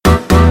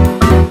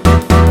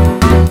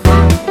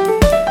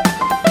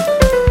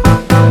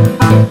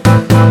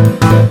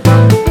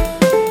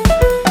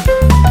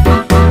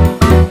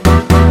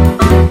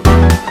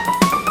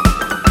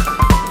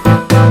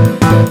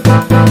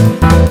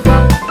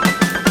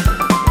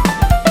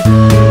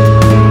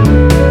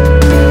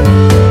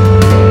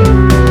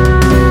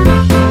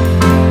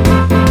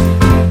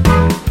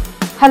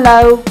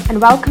Hello,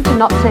 and welcome to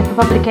Not Safe for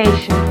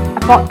Publication,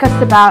 a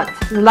podcast about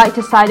the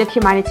lighter side of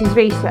humanities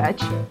research.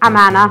 I'm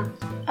Anna.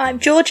 I'm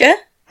Georgia,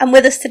 and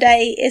with us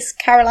today is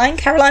Caroline.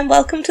 Caroline,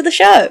 welcome to the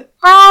show.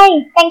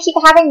 Hi, thank you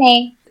for having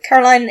me.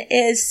 Caroline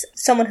is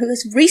someone who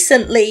has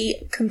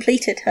recently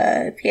completed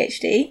her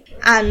PhD,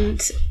 and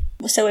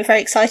so we're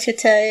very excited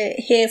to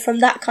hear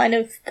from that kind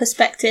of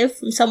perspective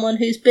from someone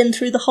who's been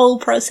through the whole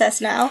process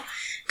now.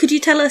 Could you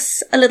tell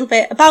us a little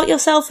bit about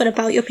yourself and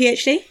about your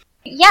PhD?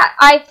 Yeah,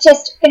 I've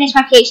just finished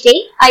my PhD.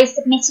 I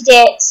submitted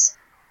it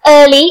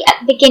early at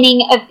the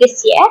beginning of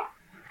this year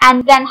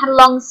and then had a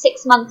long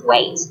 6-month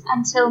wait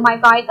until my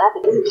viva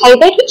because of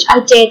COVID, which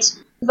I did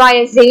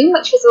via Zoom,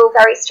 which was all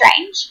very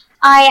strange.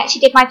 I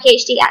actually did my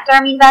PhD at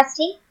Durham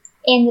University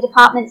in the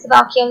departments of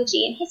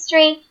archaeology and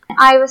history.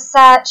 I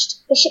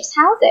researched bishops'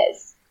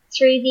 houses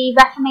through the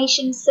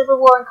Reformation, Civil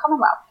War and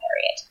Commonwealth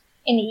period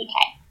in the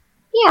UK.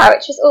 Yeah,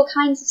 which was all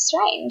kinds of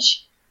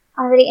strange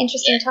and a really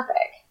interesting topic.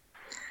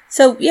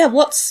 So, yeah,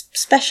 what's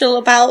special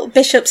about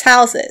bishops'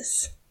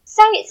 houses?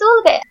 So it's all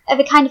a bit of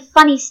a kind of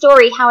funny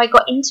story how I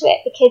got into it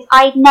because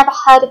I'd never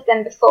heard of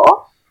them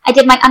before. I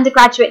did my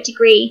undergraduate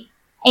degree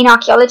in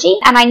archaeology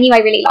and I knew I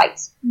really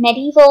liked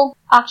medieval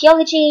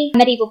archaeology,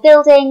 medieval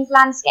buildings,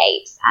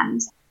 landscapes, and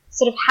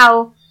sort of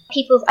how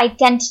people's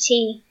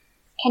identity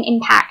can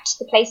impact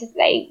the places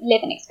they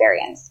live and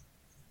experience.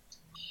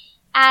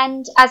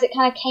 And as it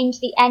kind of came to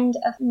the end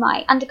of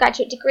my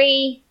undergraduate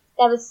degree,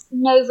 there was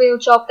no real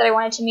job that I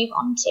wanted to move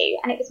on to.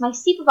 And it was my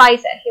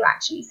supervisor who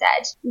actually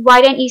said, why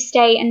don't you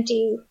stay and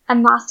do a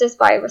master's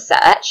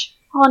bioresearch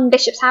on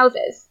bishops'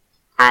 houses?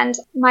 And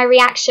my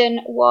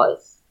reaction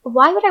was,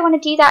 why would I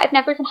want to do that? I've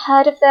never even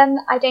heard of them.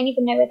 I don't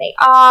even know where they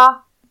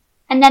are.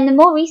 And then the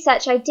more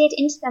research I did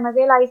into them, I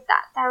realised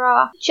that there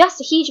are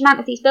just a huge amount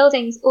of these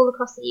buildings all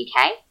across the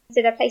UK.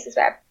 So they're places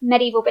where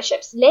medieval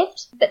bishops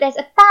lived, but there's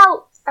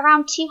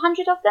around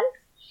 200 of them.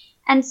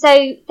 And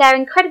so they're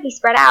incredibly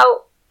spread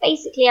out.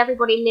 Basically,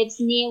 everybody lives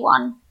near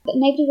one, but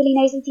nobody really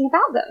knows anything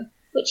about them,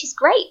 which is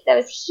great. There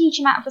was a huge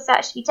amount of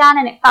research to be done,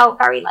 and it felt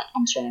very like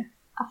entering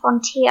a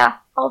frontier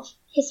of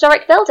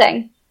historic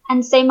building.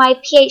 And so my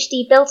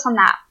PhD built on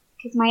that,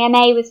 because my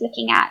MA was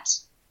looking at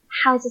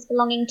houses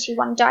belonging to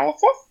one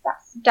diocese,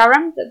 that's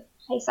Durham, the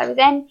place I was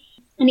in,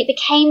 and it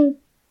became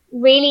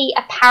really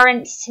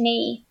apparent to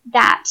me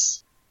that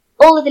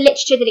all of the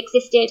literature that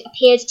existed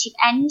appeared to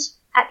end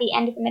at the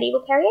end of the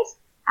medieval period,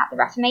 at the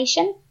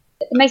Reformation.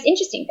 But the most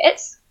interesting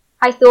bits,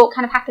 I thought,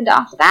 kind of happened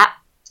after that.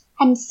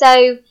 And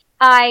so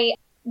I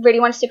really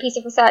wanted to do a piece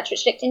of research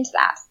which looked into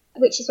that,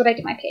 which is what I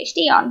did my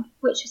PhD on,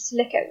 which was to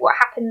look at what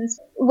happens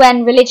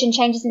when religion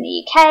changes in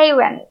the UK,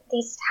 when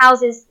these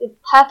houses, the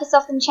purpose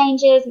of them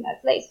changes, and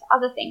there's loads of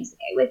other things that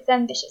go with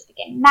them. Bishops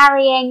begin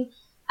marrying.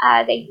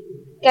 They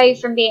go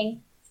from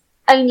being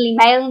only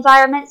male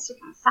environments to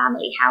kind of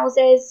family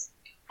houses.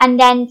 And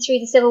then through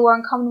the Civil War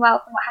and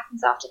Commonwealth and what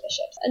happens after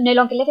bishops no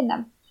longer live in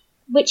them,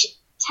 which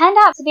turned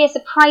out to be a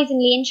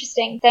surprisingly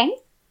interesting thing,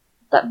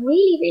 but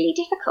really, really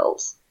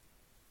difficult.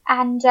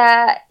 And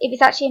it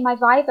was actually in my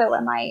viva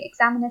where my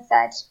examiner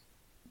said,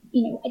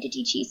 why did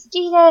you choose to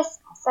do this?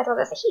 I said, well,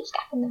 there's a huge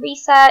gap in the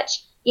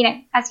research,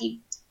 as you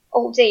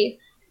all do,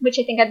 which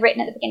I think I'd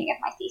written at the beginning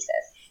of my thesis.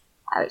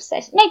 I would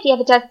said, nobody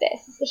ever does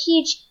this. It's a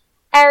huge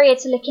area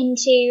to look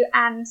into,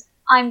 and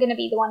I'm going to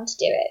be the one to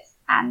do it.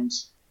 And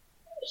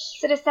he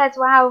sort of says,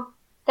 wow,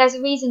 there's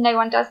a reason no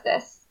one does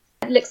this.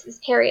 It looks at this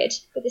period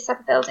with this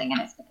type of building,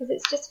 and it's because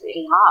it's just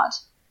really hard,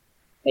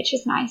 which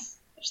was nice.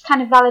 Which is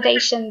kind of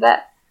validation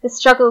that the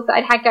struggles that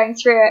I'd had going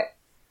through it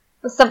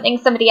was something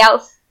somebody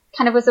else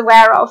kind of was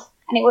aware of,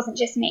 and it wasn't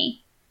just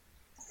me.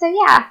 So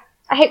yeah,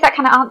 I hope that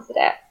kind of answered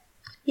it.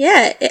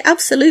 Yeah, it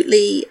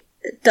absolutely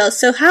does.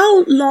 So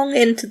how long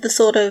into the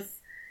sort of,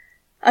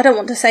 I don't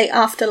want to say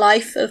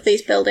afterlife of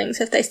these buildings,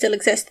 if they still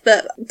exist,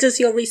 but does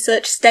your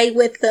research stay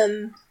with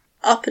them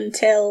up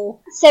until?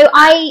 So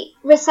I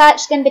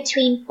researched them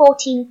between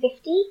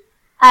 1450,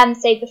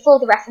 so before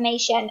the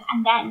Reformation,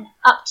 and then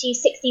up to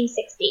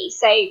 1660,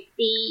 so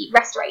the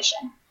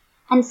Restoration.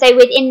 And so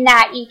within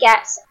that you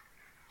get,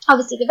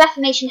 obviously the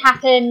Reformation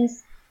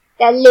happens,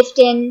 they're lived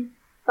in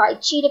by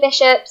Tudor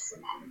bishops,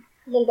 and then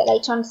a little bit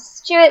later on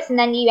Stuarts, and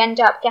then you end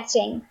up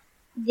getting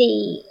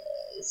the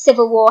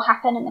Civil War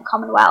happen and the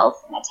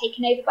Commonwealth, and they're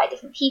taken over by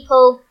different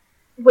people,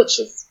 which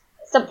is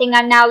something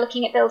I'm now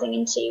looking at building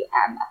into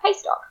a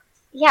postdoc.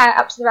 Yeah,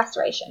 up to the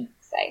Restoration.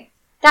 So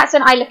that's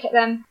when I look at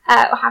them,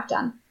 or have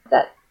done.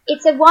 But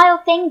it's a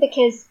wild thing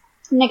because,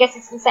 and I guess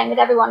it's the same with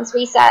everyone's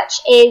research,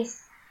 is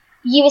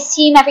you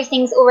assume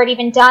everything's already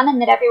been done and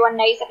that everyone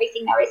knows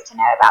everything there is to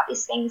know about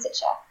these things,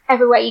 which are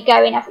everywhere you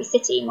go in every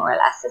city, more or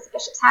less, as a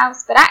bishop's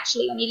house. But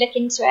actually, when you look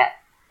into it,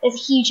 there's a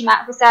huge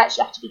amount of research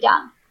left to be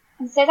done.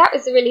 And so that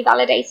was a really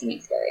validating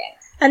experience.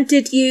 And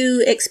did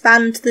you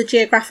expand the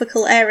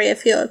geographical area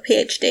for your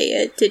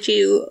PhD? Did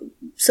you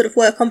sort of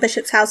work on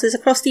bishops' houses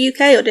across the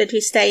UK, or did you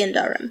stay in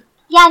Durham?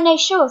 Yeah, no,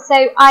 sure.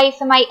 So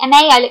for my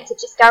MA, I looked at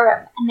just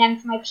Durham, and then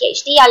for my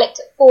PhD, I looked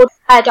at 4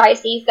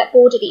 dioceses that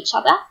bordered each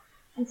other.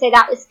 And so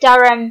that was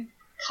Durham,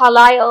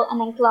 Carlisle, and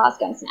then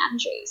Glasgow and St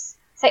Andrews.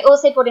 So I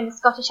also brought in the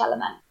Scottish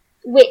element,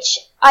 which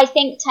I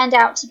think turned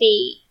out to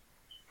be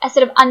a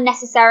sort of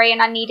unnecessary and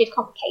unneeded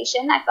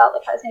complication. I felt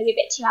like I was maybe a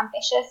bit too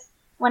ambitious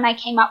when I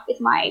came up with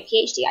my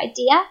PhD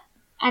idea.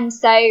 And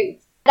so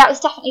that was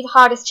definitely the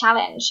hardest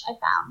challenge I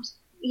found.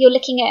 You're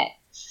looking at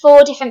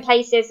 4 different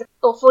places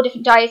or 4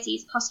 different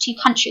dioceses across 2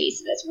 countries.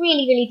 So there's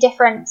really, really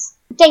different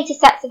data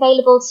sets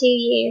available to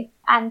you,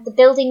 and the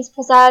buildings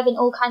preserve in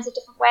all kinds of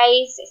different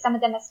ways. So some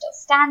of them are still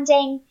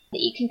standing that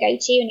you can go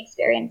to and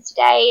experience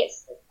today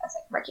as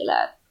like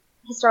regular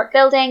historic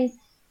buildings.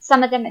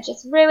 Some of them are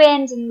just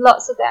ruined, and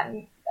lots of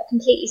them are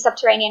completely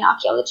subterranean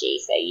archaeology,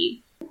 so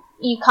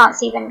you can't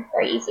see them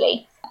very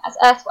easily as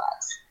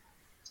earthworks.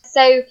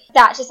 So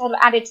that just sort of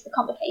added to the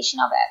complication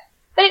of it.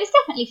 But it was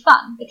definitely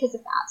fun because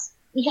of that.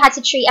 You had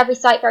to treat every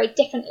site very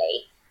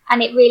differently,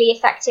 and it really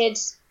affected,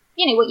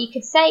 what you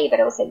could say, but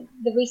also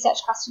the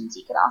research questions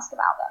you could ask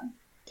about them.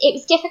 It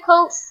was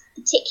difficult,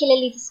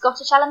 particularly the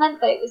Scottish element,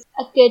 but it was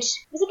a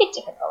good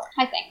difficult,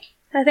 I think.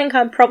 I think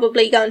I'm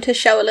probably going to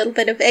show a little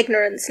bit of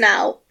ignorance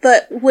now,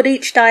 but would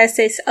each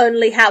diocese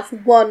only have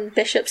one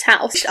bishop's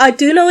house? I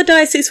do know a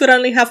diocese would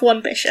only have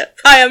one bishop.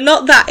 I am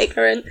not that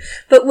ignorant,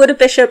 but would a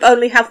bishop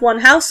only have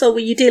one house, or were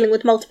you dealing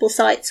with multiple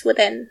sites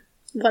within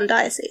one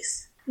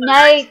diocese?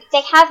 No,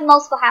 they have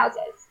multiple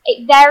houses.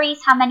 It varies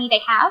how many they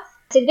have.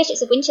 So the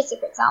bishops of Winchester,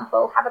 for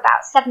example, have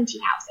about 70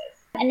 houses.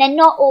 And they're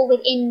not all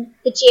within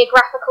the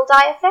geographical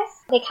diocese.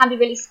 They can be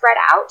really spread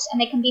out,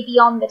 and they can be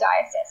beyond the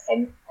diocese.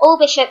 So all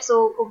bishops,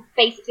 or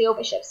basically all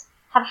bishops,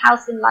 have a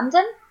house in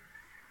London.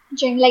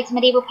 During the later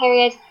medieval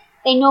period,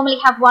 they normally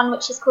have one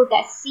which is called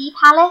their see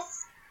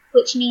palace,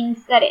 which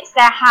means that it's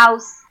their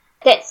house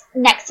that's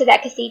next to their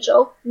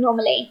cathedral,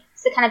 normally.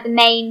 So kind of the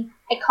main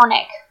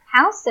iconic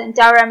house. So in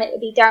Durham, it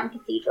would be Durham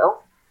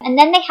Cathedral. And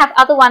then they have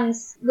other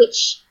ones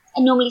which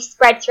are normally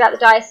spread throughout the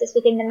diocese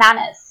within the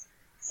manors.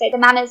 So the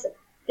manors are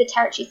the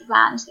territories of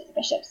land that the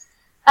bishops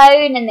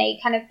own, and they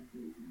kind of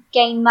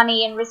gain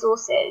money and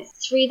resources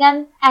through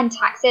them, and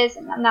taxes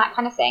and that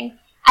kind of thing.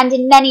 And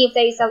in many of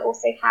those, they'll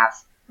also have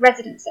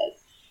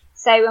residences.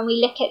 So when we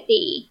look at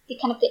the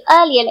kind of the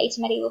earlier later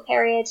medieval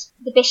period,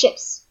 the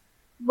bishops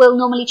will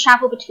normally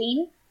travel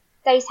between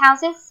those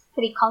houses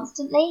pretty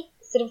constantly,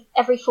 sort of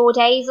every 4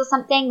 days or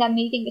something. They're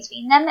moving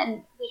between them,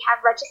 and we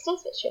have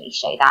registers which really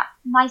show that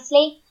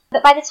nicely.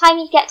 But by the time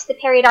you get to the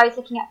period I was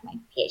looking at for my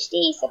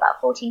PhD, so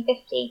about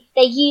 1450,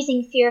 they're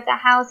using fewer of their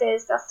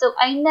houses. They'll still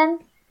own them,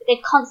 but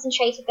they've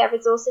concentrated their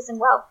resources and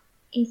wealth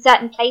in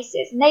certain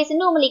places. And those are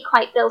normally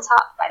quite built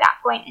up by that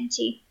point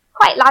into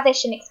quite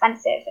lavish and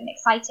expensive and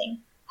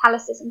exciting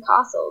palaces and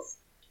castles.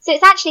 So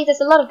it's actually,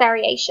 there's a lot of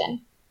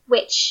variation,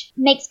 which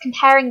makes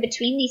comparing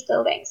between these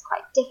buildings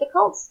quite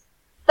difficult,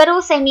 but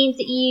also means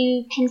that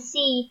you can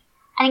see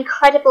an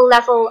incredible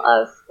level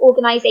of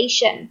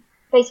organisation,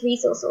 both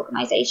resource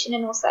organisation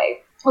and also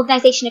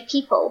organisation of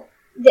people,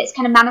 that's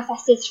kind of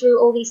manifested through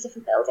all these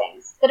different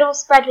buildings that are all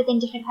spread within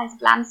different kinds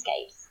of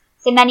landscapes.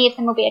 So many of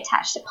them will be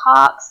attached to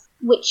parks,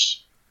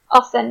 which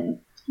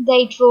often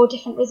they draw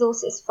different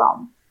resources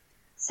from.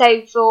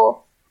 So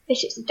for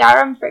Bishops of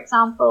Durham, for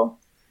example,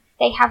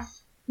 they have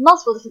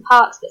multiple different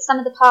parks, but some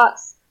of the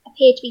parks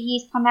appear to be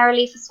used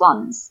primarily for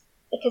swans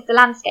because the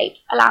landscape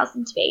allows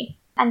them to be.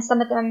 And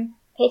some of them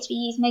appear to be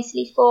used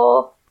mostly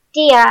for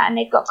deer, and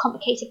they've got a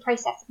complicated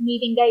process of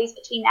moving those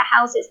between their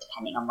houses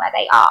depending on where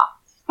they are.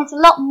 It's a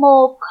lot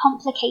more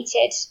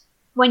complicated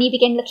when you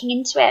begin looking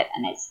into it,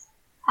 and it's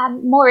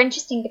more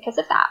interesting because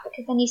of that,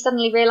 because then you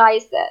suddenly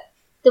realise that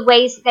the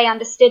ways that they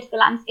understood the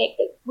landscape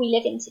that we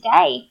live in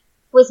today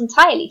was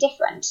entirely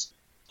different,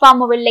 far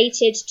more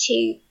related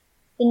to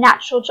the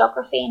natural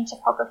geography and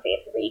topography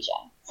of the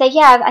region. So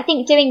yeah, I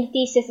think doing the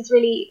thesis has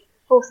really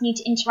forced me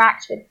to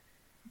interact with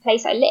the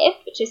place I live,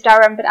 which is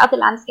Durham, but other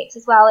landscapes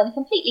as well, in a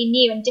completely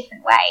new and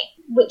different way,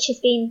 which has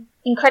been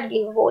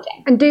incredibly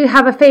rewarding. And do you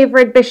have a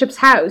favourite bishop's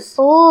house?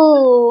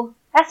 Oh,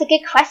 that's a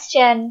good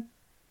question.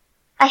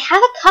 I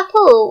have a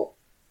couple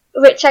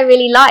which I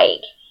really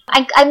like.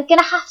 I'm going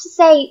to have to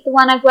say the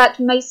one I've worked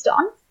most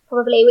on,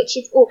 probably, which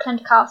is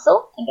Auckland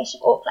Castle in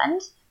Bishop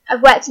Auckland.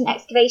 I've worked in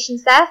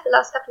excavations there for the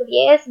last couple of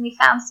years, and we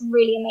found some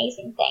really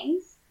amazing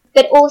things.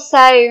 But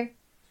also,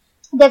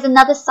 there's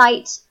another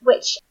site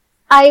which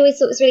I always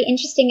thought was really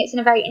interesting. It's in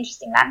a very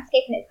interesting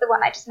landscape, and it's the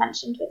one I just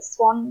mentioned with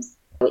swans,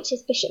 which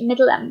is Bishop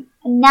Middleham.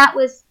 And that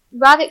was,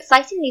 rather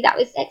excitingly, that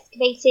was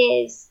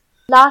excavated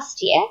last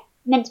year,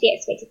 meant to be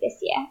excavated this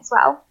year as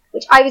well,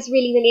 which I was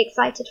really, really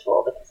excited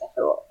for because I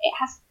thought it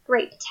has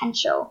great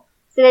potential.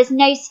 So there's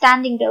no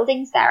standing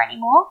buildings there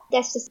anymore.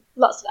 There's just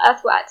lots of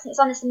earthworks, and it's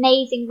on this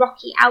amazing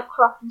rocky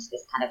outcrop into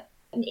this kind of,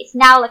 it's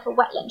now like a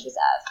wetland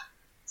reserve.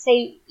 So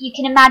you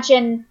can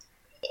imagine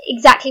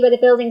exactly where the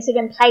buildings had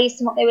been placed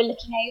and what they were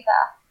looking over.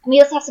 And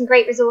we also have some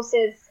great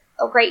resources,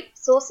 or great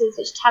sources,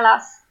 which tell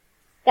us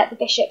that the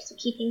bishops were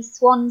keeping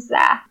swans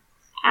there,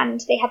 and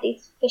they had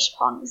these fish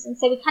ponds. And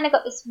so we kind of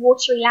got this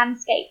watery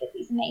landscape with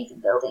these amazing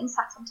buildings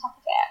sat on top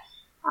of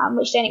it,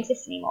 which don't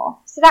exist anymore.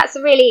 So that's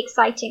a really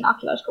exciting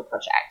archaeological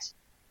project,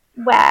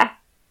 where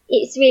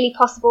it's really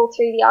possible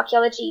through the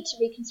archaeology to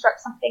reconstruct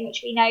something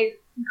which we know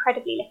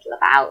incredibly little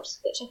about,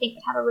 which I think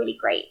would have a really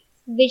great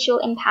visual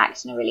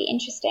impact and a really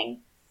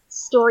interesting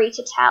story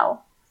to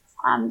tell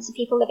to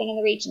people living in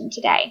the region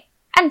today,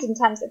 and in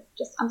terms of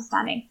just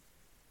understanding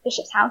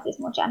bishops' houses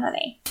more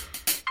generally.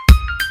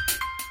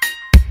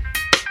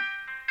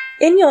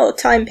 In your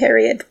time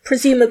period,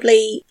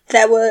 presumably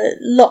there were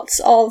lots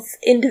of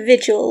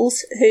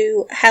individuals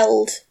who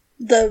held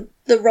the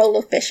role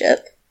of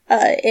bishop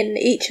in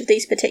each of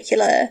these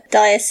particular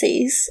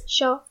dioceses.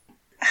 Sure.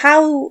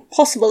 How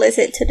possible is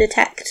it to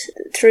detect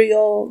through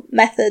your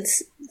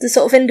methods the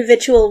sort of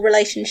individual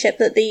relationship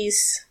that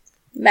these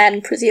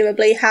men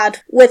presumably had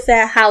with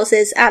their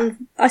houses,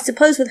 and I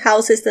suppose with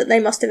houses that they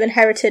must have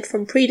inherited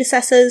from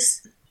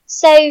predecessors?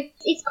 So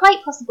it's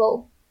quite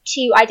possible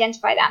to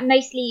identify that,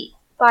 mostly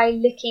by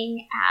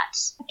looking at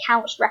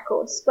account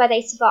records where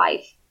they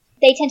survive.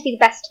 They tend to be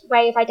the best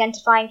way of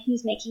identifying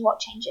who's making what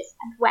changes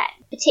and when,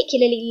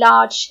 particularly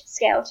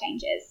large-scale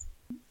changes.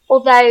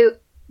 Although,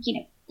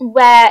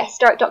 where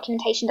historic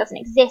documentation doesn't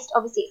exist,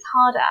 obviously it's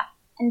harder.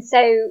 And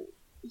so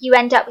you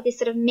end up with this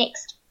sort of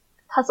mixed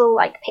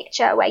puzzle-like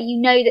picture where you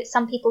know that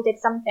some people did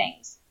some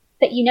things,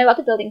 but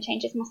other building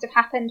changes must have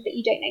happened, but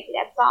you don't know who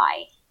they're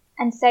by.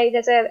 And so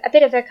there's a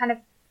bit of a kind of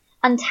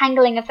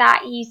untangling of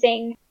that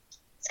using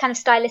kind of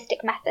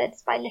stylistic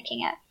methods by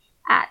looking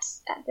at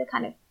the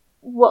kind of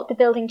what the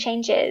building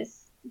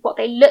changes, what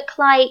they look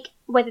like,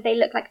 whether they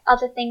look like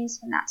other things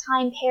from that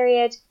time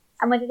period,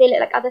 and whether they look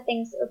like other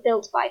things that were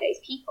built by those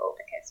people,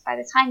 because by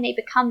the time they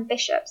become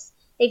bishops,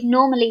 they've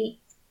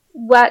normally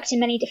worked in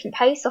many different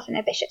posts, often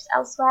they're bishops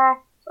elsewhere,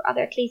 or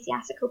other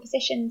ecclesiastical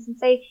positions, and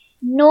so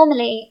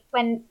normally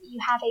when you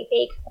have a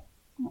big,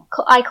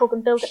 I call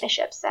them builder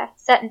bishops, there are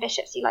certain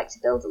bishops who like to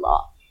build a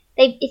lot,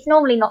 it's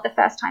normally not the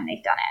first time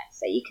they've done it,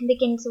 so you can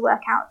begin to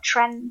work out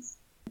trends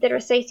that are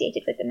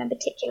associated with them in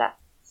particular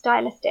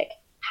stylistic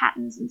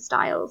patterns and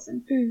styles,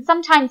 and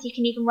sometimes you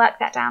can even work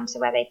that down to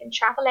where they've been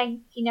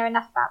travelling if you know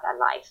enough about their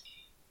life.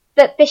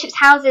 But bishops'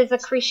 houses are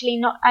crucially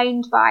not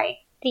owned by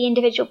the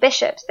individual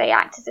bishops. They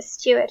act as a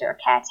steward or a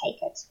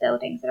caretaker to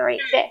buildings that already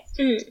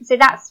exist. So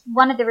that's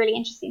one of the really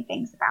interesting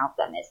things about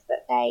them, is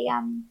that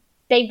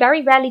they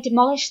very rarely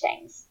demolish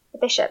things, the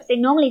bishops. They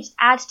normally just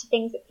add to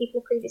things that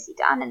people have previously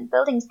done, and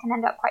buildings can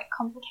end up quite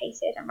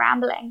complicated and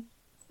rambling,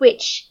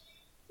 which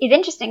is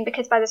interesting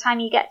because by the time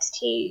you get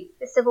to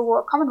the Civil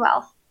War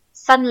Commonwealth,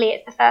 suddenly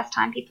it's the first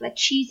time people are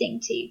choosing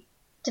to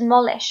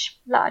demolish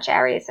large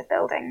areas of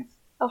buildings,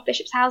 of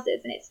bishops' houses,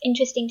 and it's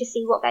interesting to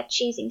see what they're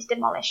choosing to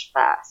demolish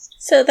first.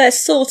 So there's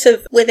sort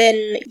of,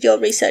 within your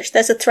research,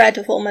 there's a thread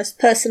of almost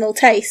personal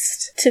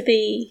taste to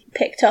be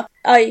picked up.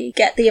 I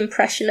get the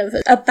impression of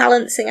a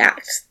balancing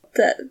act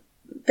that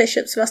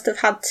bishops must have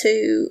had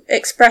to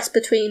express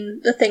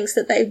between the things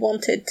that they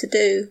wanted to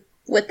do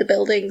with the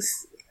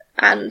buildings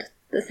and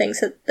the things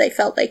that they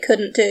felt they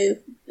couldn't do,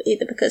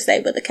 either because they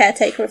were the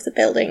caretaker of the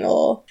building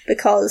or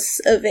because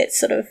of its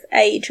sort of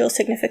age or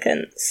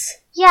significance.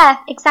 Yeah,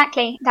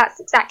 exactly. That's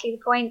exactly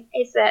the point,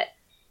 is that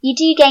you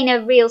do gain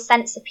a real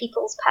sense of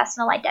people's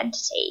personal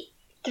identity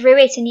through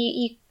it, and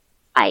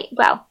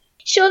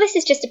sure, this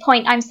is just a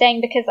point I'm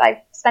saying because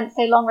I've spent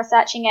so long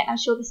researching it, I'm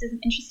sure this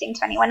isn't interesting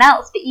to anyone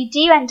else, but you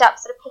do end up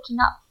sort of picking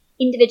up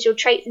individual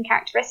traits and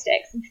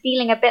characteristics and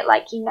feeling a bit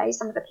like you know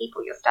some of the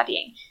people you're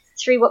studying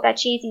through what they're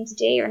choosing to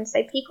do. And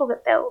so people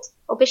that build,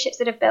 or bishops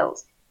that have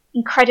built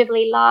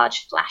incredibly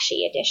large,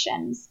 flashy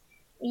additions,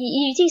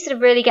 you do sort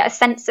of really get a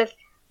sense of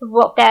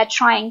what they're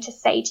trying to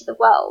say to the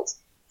world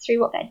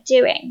through what they're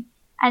doing.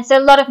 And so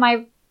a lot of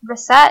my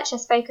research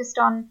has focused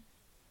on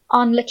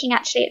looking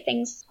actually at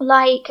things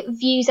like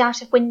views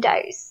out of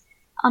windows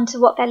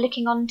onto what they're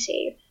looking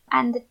onto,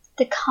 and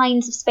the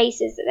kinds of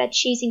spaces that they're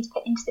choosing to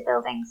put into the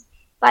buildings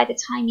by the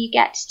time you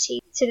get to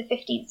the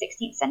 15th,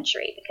 16th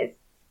century, because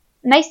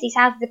most of these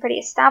houses are pretty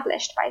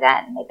established by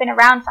then. They've been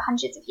around for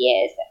hundreds of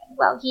years, they've been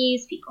well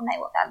used, people know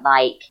what they're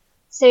like.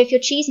 So if you're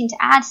choosing to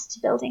add to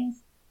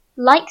buildings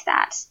like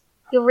that,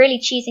 you're really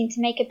choosing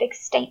to make a big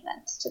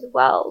statement to the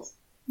world.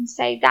 And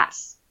so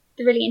that's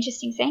the really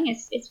interesting thing,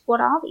 is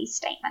what are these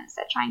statements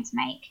they're trying to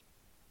make?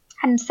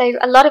 And so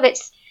a lot of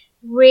it's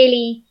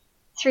really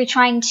through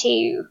trying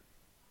to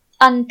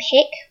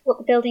unpick what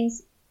the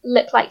buildings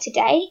look like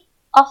today,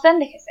 often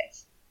because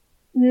it's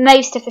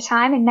most of the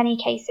time, in many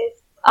cases,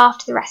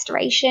 after the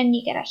Restoration,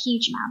 you get a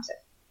huge amount of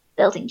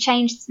building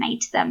change that's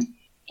made to them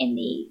in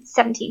the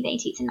 17th,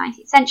 18th and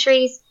 19th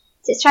centuries.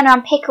 So it's trying to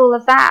unpick all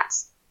of that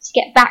to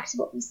get back to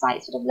what the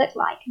sites would have looked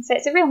like. And so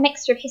it's a real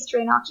mixture of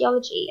history and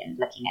archaeology, and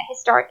looking at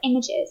historic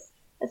images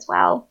as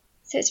well.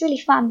 So it's really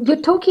fun. You're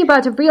talking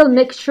about a real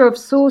mixture of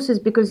sources,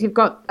 because you've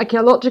got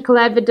archaeological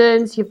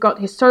evidence, you've got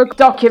historic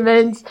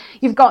documents,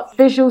 you've got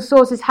visual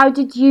sources. How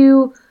did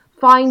you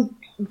find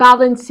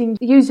balancing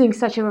using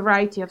such a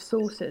variety of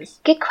sources?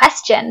 Good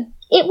question.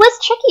 It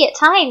was tricky at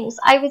times.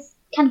 I was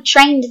kind of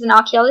trained as an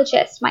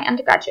archaeologist. My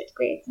undergraduate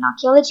degree is in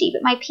archaeology,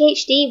 but my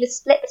PhD was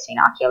split between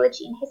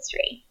archaeology and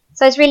history.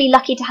 So I was really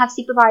lucky to have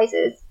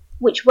supervisors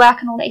which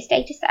work on all those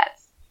data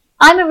sets.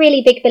 I'm a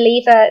really big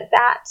believer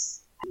that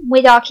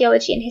with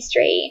archaeology and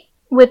history,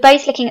 we're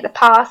both looking at the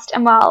past,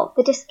 and while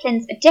the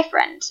disciplines are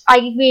different, I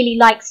really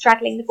like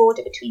straddling the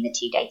border between the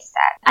two data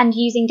sets and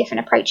using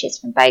different approaches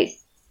from both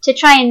to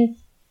try and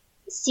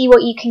see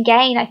what you can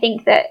gain. I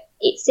think that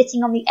it's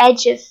sitting on the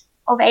edge of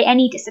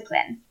any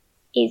discipline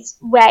is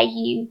where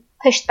you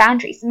push the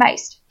boundaries the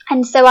most.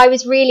 And so I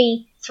was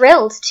really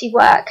thrilled to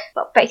work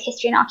both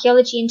history and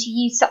archaeology and to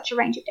use such a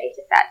range of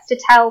data sets to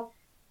tell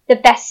the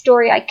best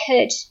story I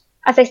could.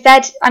 As I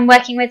said, I'm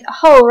working with a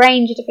whole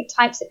range of different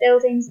types of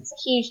buildings. It's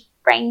a huge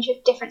range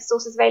of different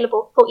sources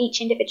available for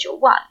each individual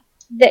one.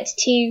 That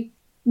to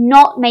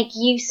not make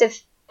use of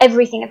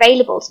everything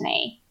available to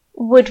me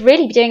would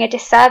really be doing a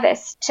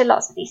disservice to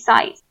lots of these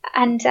sites.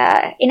 And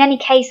in any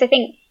case,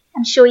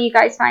 I'm sure you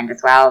guys find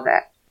as well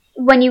that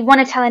when you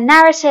want to tell a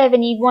narrative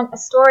and you want a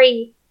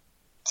story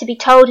to be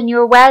told and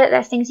you're aware that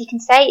there's things you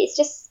can say, it's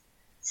just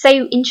so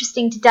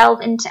interesting to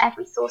delve into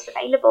every source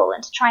available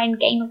and to try and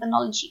gain all the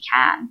knowledge you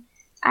can.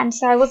 And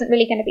so I wasn't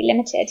really going to be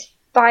limited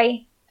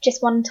by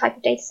just one type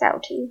of data set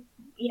or two,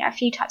 a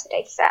few types of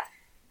data set.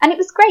 And it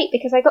was great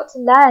because I got to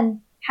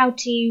learn how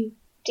to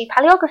do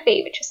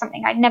paleography, which was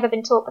something I'd never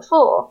been taught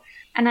before.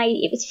 And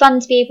it was fun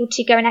to be able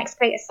to go and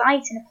excavate a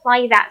site and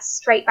apply that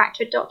straight back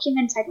to a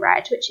document I'd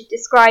read, which had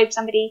described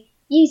somebody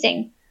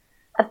using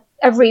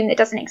a room that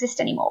doesn't exist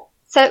anymore.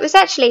 So it was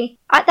actually,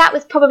 that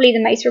was probably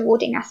the most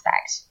rewarding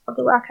aspect of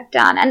the work I've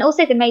done, and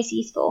also the most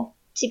useful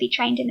to be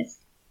trained in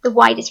the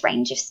widest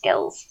range of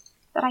skills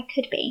that I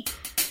could be.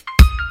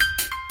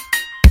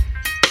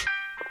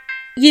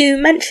 You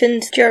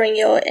mentioned during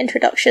your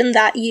introduction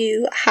that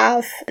you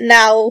have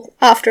now,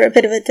 after a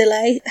bit of a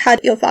delay,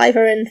 had your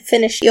Viva and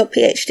finished your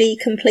PhD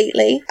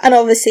completely. And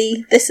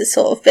obviously this has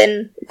sort of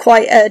been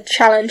quite a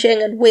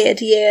challenging and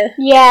weird year.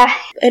 Yeah.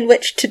 In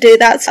which to do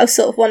that. So I was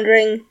sort of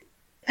wondering,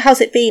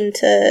 how's it been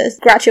to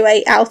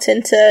graduate out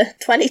into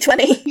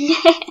 2020?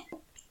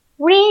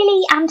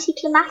 Really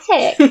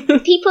anticlimactic.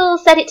 People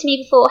said it to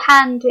me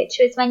beforehand, which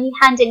was when you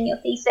hand in your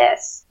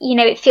thesis,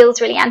 it feels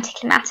really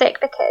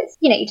anticlimactic because,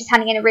 you're just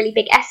handing in a really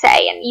big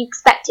essay and you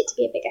expect it to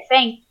be a bigger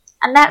thing.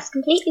 And that's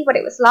completely what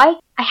it was like.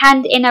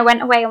 I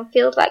went away on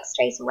fieldwork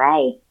straight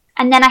away.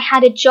 And then I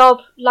had a job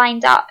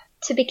lined up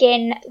to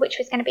begin, which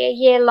was going to be a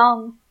year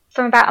long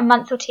from about a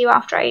month or two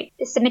after I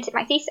submitted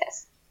my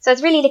thesis. So I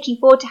was really looking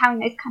forward to having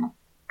those kind of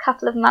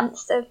couple of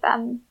months of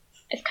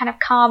kind of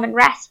calm and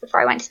rest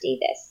before I went to do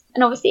this.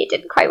 And obviously it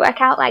didn't quite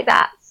work out like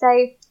that. So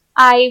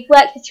I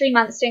worked for 3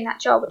 months doing that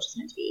job, which was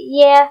meant to be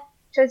a year,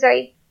 which I was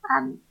very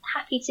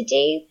happy to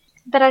do.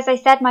 But as I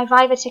said, my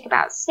Viva took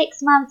about 6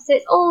 months, so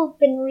it's all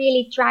been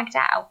really dragged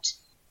out.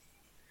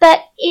 But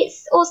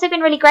it's also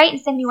been really great in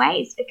so many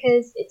ways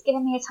because it's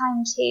given me a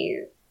time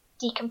to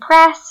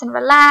decompress and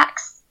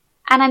relax.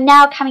 And I'm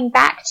now coming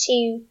back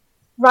to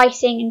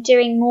writing and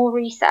doing more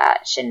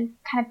research and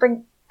kind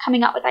of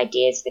coming up with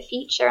ideas for the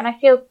future. And I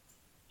feel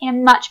in a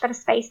much better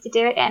space to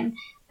do it in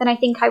than I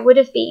think I would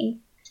have been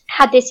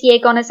had this year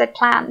gone as I'd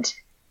planned.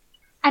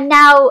 And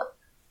now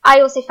I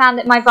also found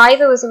that my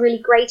Viva was a really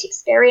great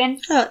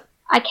experience. Oh.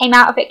 I came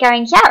out of it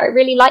going, yeah, I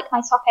really like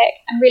my topic.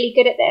 I'm really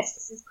good at this.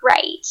 This is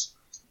great,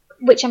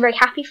 which I'm very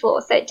happy for.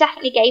 So it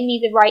definitely gave me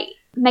the right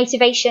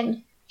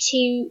motivation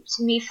to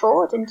move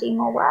forward and do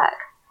more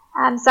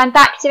work. So I'm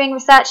back doing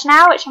research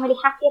now, which I'm really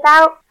happy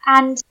about.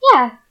 And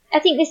yeah, I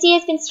think this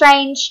year's been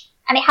strange.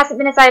 And it hasn't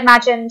been as I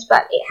imagined,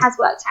 but it has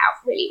worked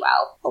out really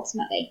well,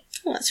 ultimately.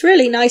 Well, it's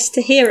really nice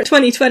to hear a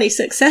 2020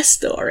 success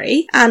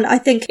story. And I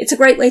think it's a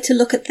great way to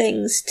look at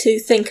things, to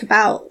think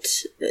about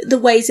the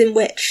ways in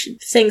which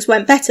things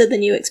went better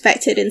than you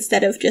expected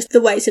instead of just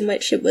the ways in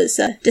which it was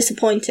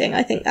disappointing.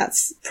 I think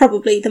that's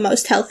probably the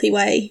most healthy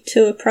way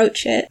to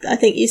approach it. I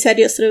think you said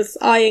you're sort of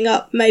eyeing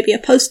up maybe a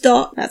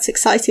postdoc. That's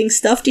exciting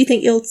stuff. Do you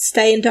think you'll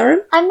stay in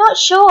Durham? I'm not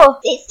sure.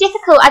 It's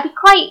difficult. I'd be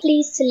quite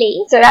pleased to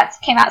leave. So that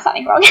came out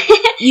something wrong.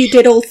 You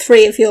did all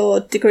 3 of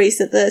your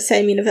degrees at the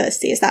same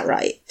university, is that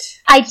right?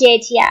 I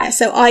did, yeah.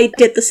 So I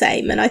did the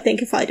same, and I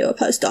think if I do a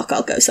postdoc,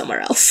 I'll go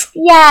somewhere else.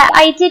 Yeah,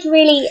 I did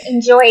really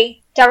enjoy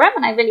Durham,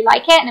 and I really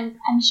like it, and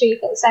I'm sure you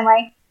feel the same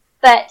way.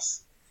 But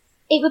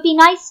it would be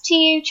nice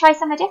to try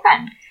somewhere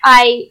different.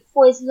 I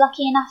was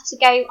lucky enough to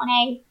go on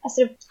a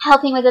sort of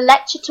helping with a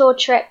lecture tour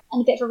trip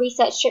and a bit of a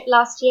research trip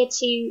last year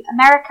to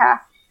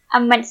America,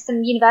 and went to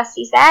some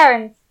universities there,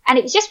 and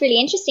it was just really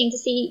interesting to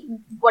see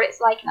what it's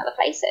like in other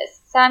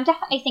places. So I'm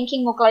definitely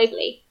thinking more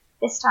globally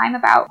this time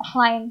about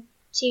applying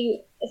to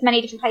as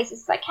many different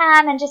places as I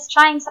can and just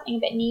trying something a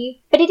bit new.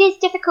 But it is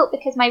difficult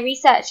because my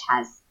research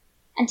has,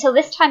 until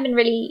this time, been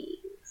really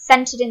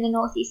centred in the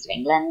northeast of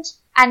England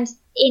and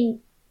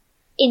in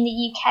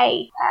the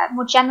UK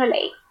more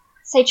generally.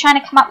 So trying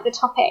to come up with a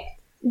topic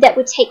that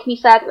would take me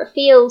further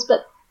afield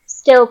but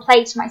still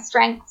play to my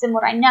strengths and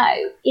what I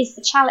know is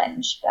the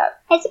challenge. But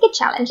it's a good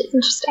challenge, it's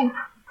interesting.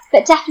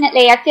 But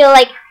definitely I feel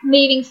like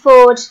moving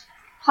forward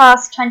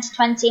past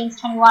 2020 into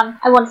 21,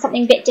 I want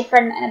something a bit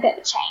different and a bit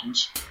of a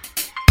change.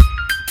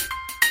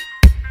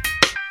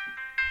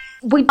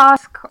 We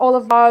ask all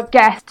of our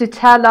guests to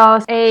tell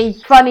us a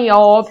funny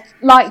or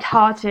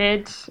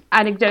light-hearted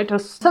anecdote or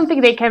something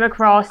they came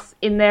across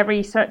in their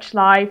research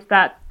life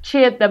that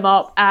cheered them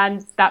up,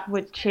 and that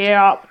would cheer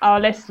up our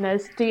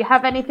listeners. Do you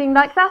have anything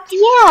like that?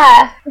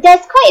 Yeah,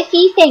 there's quite a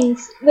few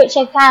things which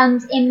I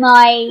found in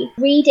my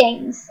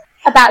readings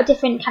about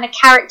different kind of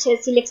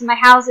characters who lived in my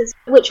houses,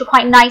 which were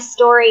quite nice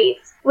stories,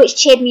 which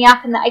cheered me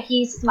up and that I've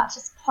used as much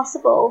as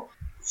possible.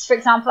 For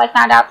example, I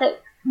found out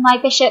that the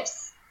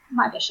bishops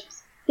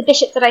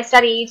that I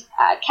studied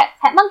kept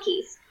pet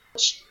monkeys,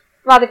 which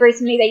rather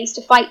gruesomely they used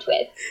to fight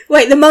with.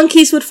 Wait, the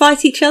monkeys would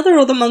fight each other,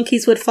 or the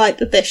monkeys would fight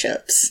the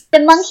bishops?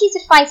 The monkeys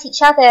would fight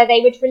each other.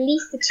 They would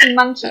release the two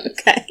monkeys.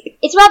 Okay.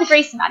 It's rather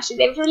gruesome, actually.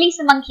 They would release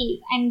the monkeys,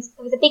 and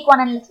there was a big one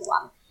and a little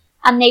one,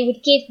 and they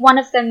would give one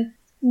of them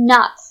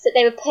nuts that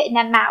they would put in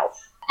their mouth,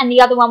 and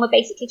the other one would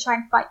basically try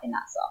and fight the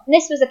nuts off. And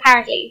this was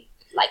apparently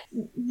like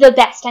the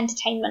best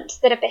entertainment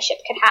that a bishop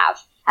could have,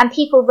 and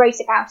people wrote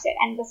about it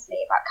endlessly,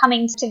 about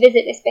coming to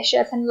visit this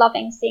bishop and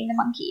loving seeing the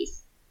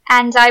monkeys.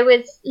 And I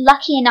was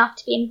lucky enough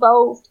to be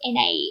involved in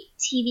a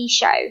TV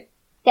show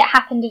that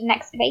happened at an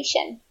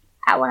excavation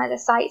at one of the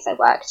sites I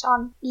worked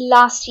on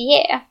last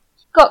year.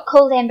 Got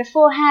called in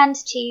beforehand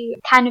to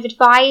kind of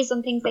advise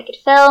on things they could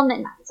film,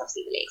 and I was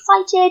obviously really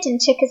excited and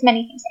took as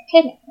many things I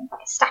could,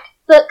 like a stack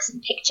of books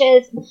and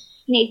pictures, and,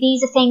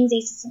 these are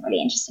some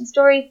really interesting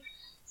stories.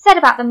 Said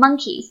about the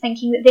monkeys,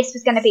 thinking that this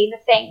was going to be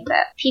the thing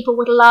that people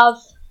would love,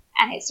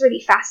 and it's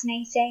really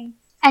fascinating.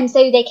 And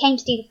so they came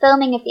to do the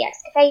filming of the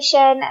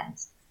excavation, and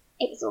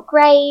it was all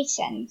great,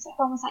 and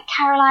everyone was like,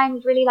 Caroline,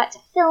 we'd really like to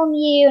film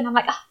you. And I'm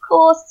like, of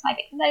course, it's my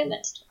big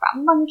moment to talk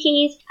about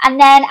monkeys. And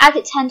then, as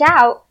it turned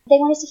out, they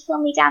wanted to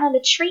film me down a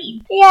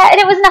latrine. Yeah, and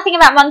it was nothing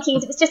about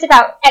monkeys, it was just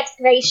about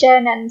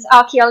excavation and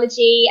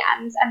archaeology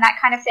and that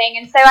kind of thing.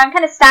 And so I'm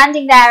kind of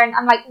standing there, and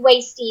I'm like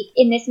waist deep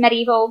in this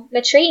medieval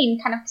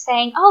latrine, kind of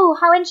saying, oh,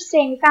 how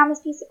interesting, we found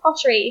this piece of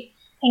pottery,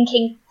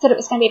 thought it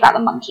was going to be about the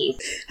monkeys.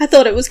 I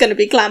thought it was going to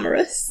be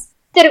glamorous.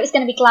 Thought it was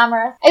going to be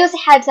glamorous. I also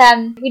had,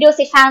 we'd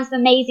also found some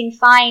amazing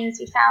finds.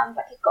 We found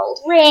like a gold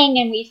ring,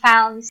 and we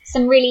found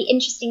some really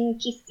interesting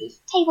pieces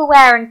of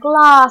tableware and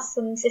glass,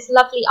 and this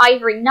lovely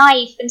ivory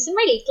knife, and some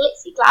really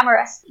glitzy,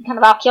 glamorous kind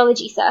of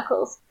archaeology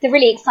circles. The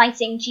really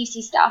exciting,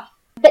 juicy stuff.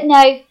 But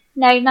no,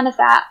 none of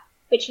that,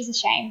 which was a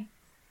shame.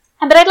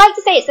 But I'd like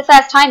to say it's the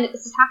first time that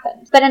this has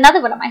happened. But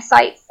another one of my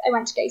sites I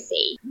went to go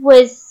see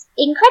was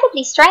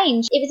incredibly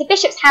strange. It was a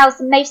bishop's house,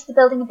 and most of the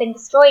building had been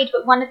destroyed,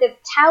 but one of the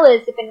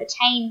towers had been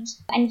retained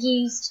and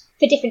used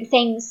for different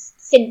things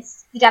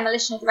since the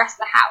demolition of the rest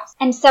of the house.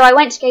 And so I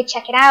went to go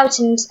check it out,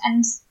 and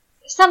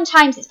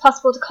sometimes it's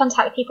possible to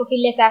contact the people who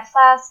live there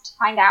first to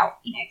find out,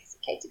 if it's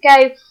okay to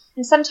go.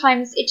 And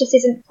sometimes it just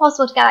isn't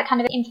possible to get that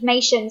kind of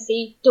information, so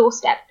you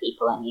doorstep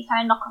people and you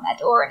kind of knock on their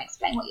door and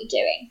explain what you're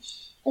doing.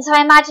 And so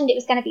I imagined it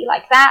was going to be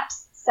like that.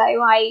 So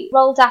I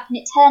rolled up, and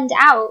it turned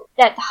out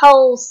that the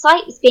whole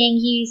site was being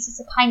used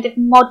as a kind of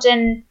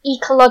modern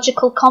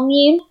ecological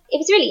commune. It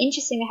was really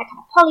interesting. They had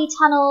kind of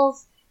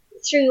polytunnels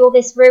through all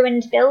this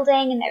ruined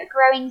building, and they were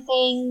growing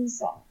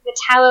things. And the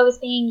tower was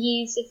being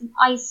used as an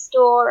ice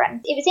store,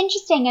 and it was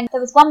interesting. And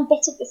there was one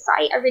bit of the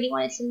site I really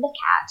wanted to look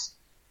at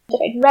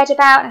that I'd read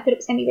about, and I thought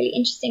it was going to be really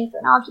interesting for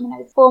an argument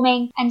I was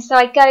forming. And so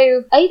I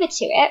go over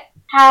to it,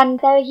 and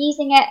they were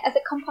using it as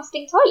a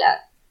composting toilet.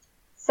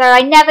 So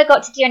I never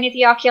got to do any of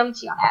the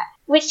archaeology on it,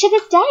 which to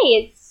this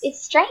day is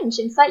strange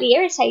and slightly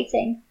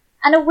irritating.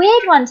 And a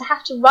weird one to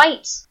have to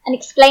write and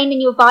explain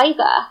in your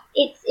Viva.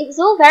 It was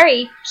all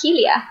very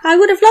peculiar. I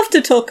would have loved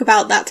to talk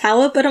about that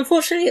tower, but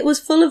unfortunately it was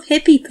full of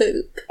hippie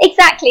poop.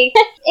 Exactly.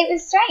 It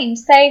was strange.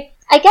 So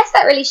I guess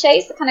that really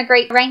shows the kind of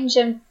great range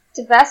of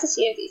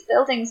diversity of these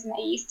buildings and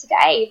their use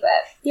today.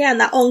 But yeah, and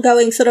that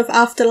ongoing sort of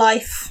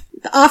afterlife,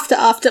 the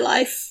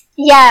afterlife.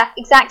 Yeah,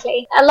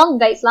 exactly. Along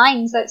those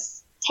lines, that's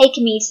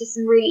taken me to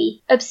some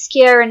really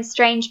obscure and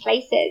strange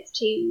places,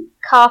 to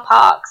car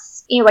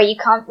parks, where you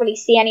can't really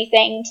see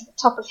anything, to the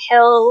top of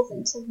hills,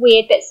 and to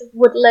weird bits of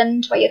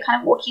woodland where you're kind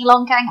of walking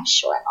along going, I'm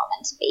sure I'm not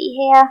meant to be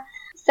here.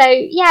 So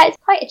yeah, it's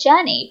quite a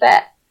journey,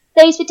 but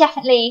those were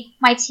definitely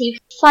my two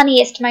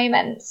funniest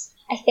moments,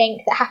 I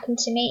think, that happened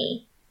to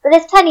me. But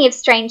there's plenty of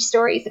strange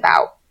stories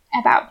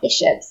about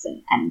bishops,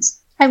 and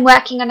I'm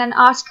working on an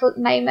article at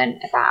the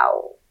moment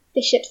about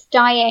bishops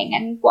dying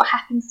and what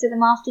happens to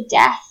them after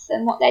death,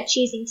 and what they're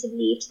choosing to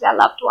leave to their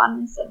loved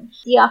ones, and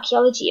the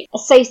archaeology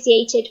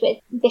associated with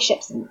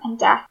bishops and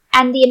death,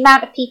 and the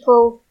amount of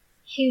people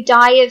who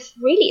die of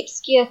really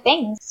obscure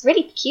things. It's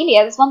really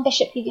peculiar. There's one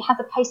bishop who has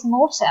a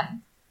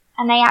post-mortem,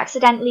 and they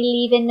accidentally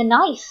leave in the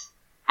knife,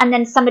 and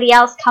then somebody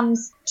else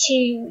comes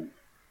to,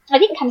 I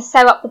think, kind of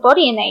sew up the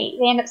body, and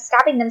they end up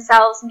stabbing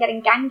themselves and getting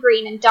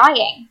gangrene and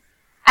dying.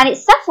 And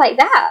it's stuff like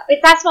that.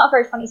 That's not a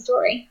very funny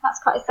story.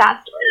 That's quite a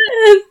sad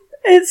story.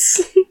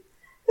 It's,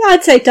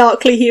 I'd say,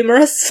 darkly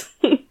humorous.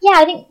 Yeah,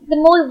 I think the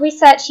more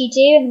research you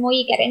do and the more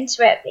you get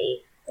into it,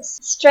 the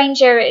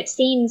stranger it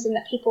seems, and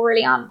that people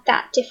really aren't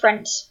that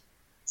different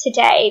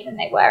today than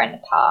they were in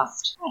the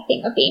past, I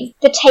think would be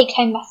the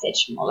take-home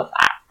message from all of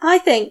that. I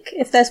think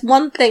if there's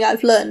one thing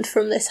I've learned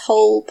from this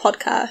whole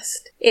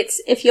podcast,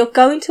 it's if you're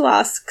going to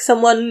ask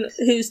someone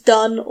who's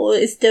done or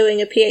is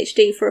doing a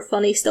PhD for a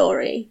funny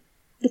story,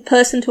 the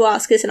person to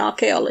ask is an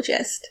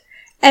archaeologist.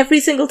 every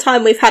single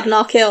time we've had an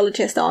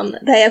archaeologist on,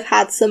 they have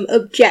had some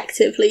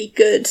objectively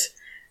good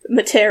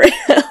material.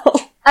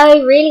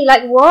 Oh, really?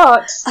 Like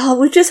what? Oh,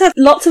 we've just had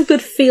lots of good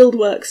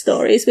fieldwork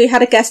stories. We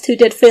had a guest who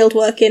did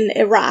fieldwork in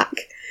Iraq,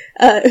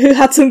 who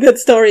had some good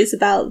stories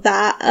about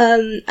that.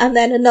 And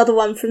then another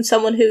one from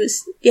someone who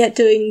was,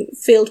 doing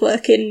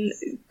fieldwork in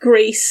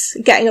Greece,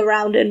 getting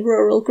around in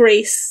rural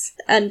Greece,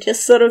 and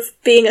just sort of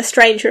being a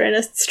stranger in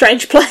a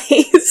strange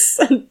place,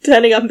 and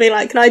turning up and being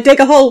like, can I dig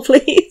a hole,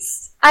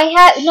 please? I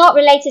had, not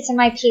related to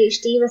my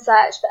PhD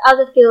research, but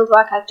other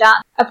fieldwork I've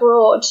done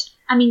abroad.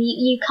 I mean,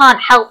 you can't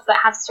help but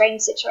have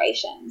strange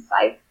situations.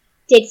 I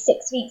did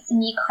 6 weeks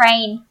in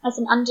Ukraine as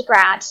an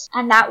undergrad,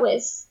 and that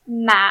was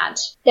mad.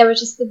 There were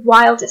just the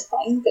wildest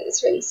things. It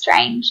was really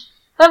strange.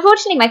 But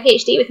unfortunately, my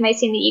PhD was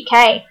mostly in the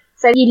UK,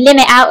 so you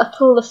limit out a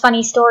pool of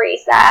funny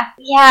stories there.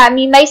 Yeah, I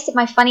mean, most of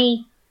my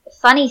funny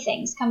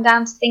things come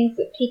down to things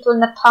that people in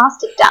the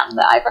past have done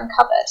that I've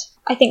uncovered.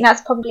 I think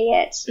that's probably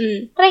it.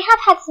 But I have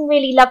had some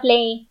really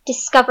lovely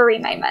discovery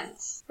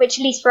moments, which,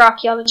 at least for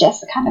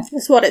archaeologists, are kind of...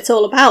 That's what it's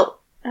all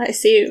about, I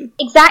assume.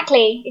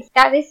 Exactly.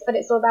 That is what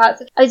it's all about.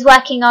 So I was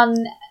working on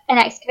an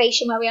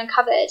excavation where we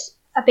uncovered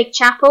a big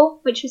chapel,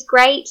 which was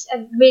great.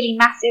 A really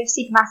massive,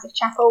 supermassive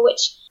chapel,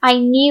 which I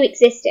knew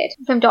existed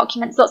from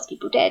documents. Lots of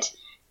people did.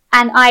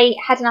 And I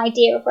had an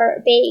idea of where it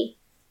would be.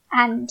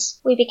 And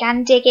we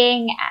began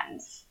digging, and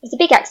it was a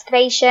big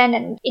excavation,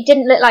 and it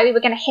didn't look like we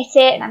were going to hit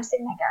it. And I'm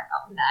sitting there going,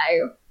 oh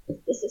no,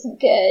 this isn't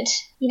good.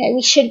 You know,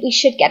 we should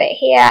get it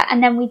here.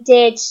 And then we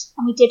did,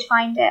 and we did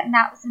find it. And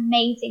that was an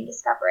amazing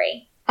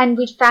discovery. And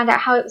we found out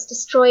how it was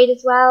destroyed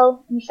as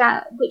well. And we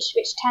found, which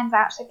turns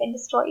out to have been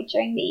destroyed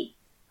during the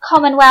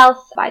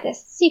Commonwealth by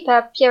this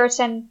super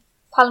Puritan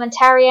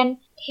parliamentarian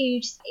who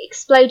just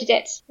exploded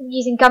it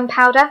using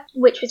gunpowder,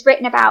 which was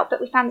written about. But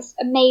we found this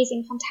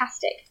amazing,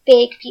 fantastic,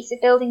 big piece of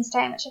building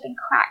stone which had been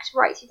cracked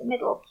right through the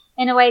middle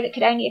in a way that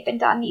could only have been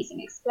done using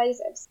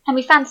explosives. And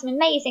we found some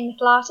amazing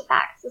little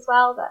artefacts as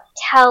well that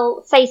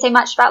say so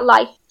much about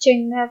life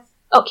during the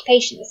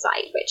occupation of the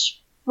site, which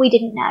we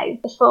didn't know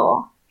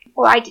before.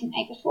 Or I didn't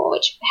know before,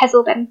 which has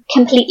all been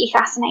completely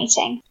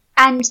fascinating.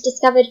 And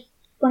discovered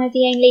one of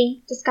the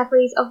only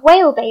discoveries of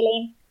whale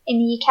baleen in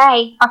the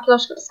UK,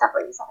 archaeological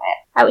discoveries of it,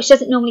 which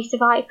doesn't normally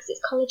survive because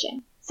it's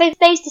collagen. So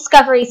those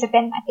discoveries have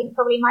been, I think,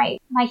 probably my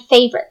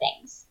favourite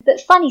things.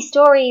 But funny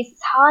stories,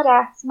 it's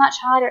harder, it's much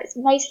harder. It's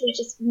mostly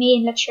just me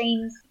and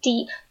latrines,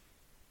 deep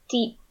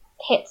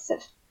pits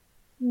of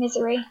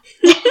misery.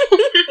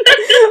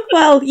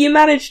 Well, you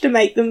managed to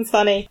make them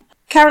funny.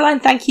 Caroline,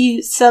 thank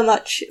you so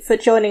much for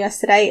joining us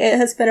today. It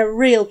has been a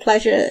real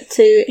pleasure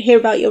to hear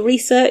about your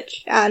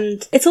research,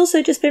 and it's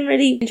also just been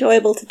really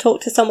enjoyable to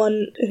talk to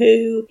someone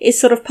who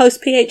is sort of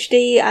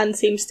post-PhD and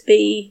seems to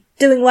be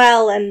doing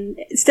well and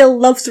still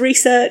loves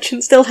research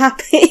and still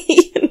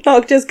happy and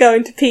not just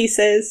going to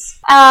pieces.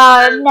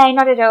 No,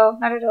 not at all.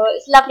 Not at all.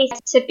 It's lovely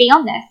to be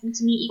on this and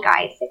to meet you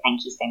guys, so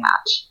thank you so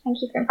much. Thank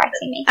you for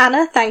inviting me.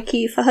 Anna, thank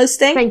you for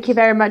hosting. Thank you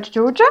very much,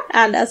 Georgia.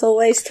 And as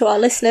always, to our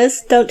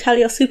listeners, don't tell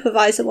your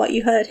supervisor what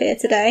you heard here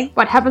today.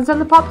 What happens on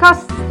the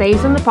podcast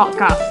stays on the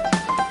podcast.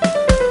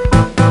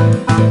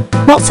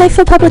 Not Safe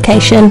for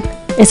Publication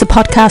is a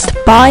podcast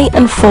by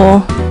and for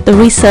the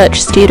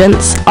research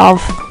students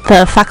of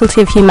the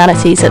Faculty of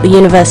Humanities at the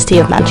University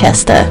of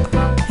Manchester.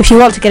 If you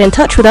want to get in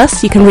touch with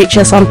us, you can reach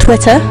us on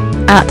Twitter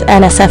at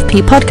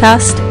NSFP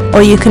Podcast,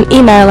 or you can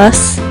email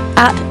us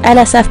at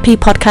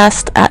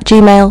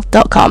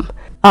nsfppodcast@gmail.com.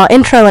 Our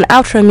intro and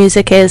outro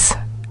music is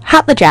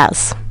Hat the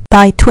Jazz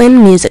by Twin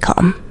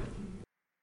Musicom.